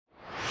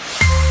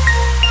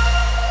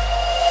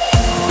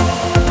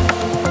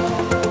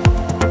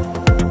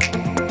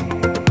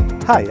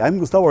Hi, I'm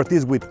Gustavo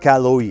Ortiz with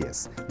Cal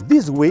Oes.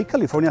 This week,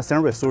 California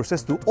sent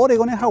resources to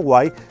Oregon and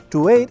Hawaii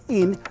to aid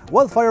in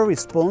wildfire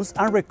response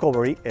and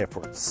recovery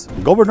efforts.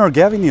 Governor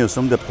Gavin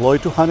Newsom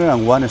deployed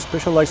 201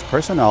 specialized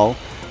personnel,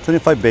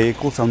 25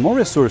 vehicles, and more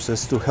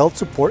resources to help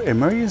support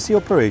emergency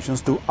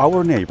operations to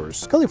our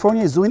neighbors.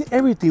 California is doing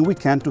everything we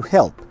can to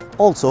help.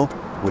 Also,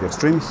 with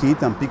extreme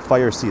heat and peak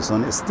fire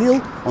season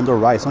still on the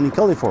horizon in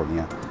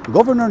California,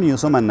 Governor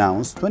Newsom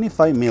announced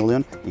 $25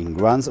 million in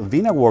grants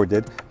being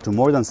awarded to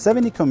more than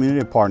 70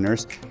 community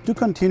partners to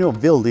continue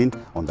building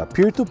on the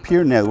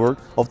peer-to-peer network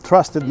of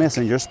trusted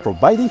messengers,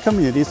 providing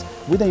communities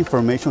with the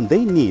information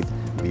they need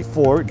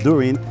before,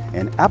 during,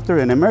 and after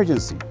an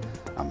emergency.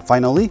 And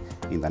finally,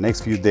 in the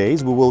next few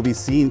days, we will be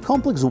seeing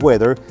complex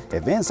weather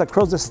events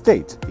across the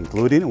state,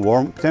 including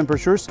warm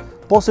temperatures,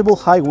 possible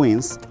high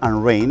winds,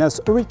 and rain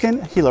as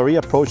Hurricane Hillary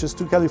approaches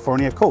to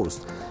California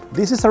coast.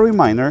 This is a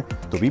reminder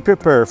to be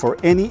prepared for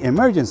any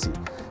emergency.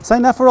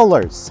 Sign up for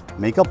alerts,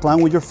 make a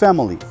plan with your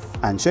family,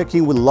 and check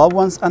in with loved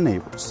ones and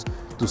neighbors.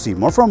 To see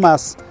more from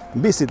us,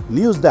 visit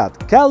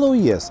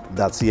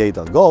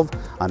news.caloes.ca.gov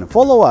and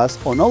follow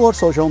us on all our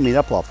social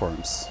media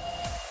platforms.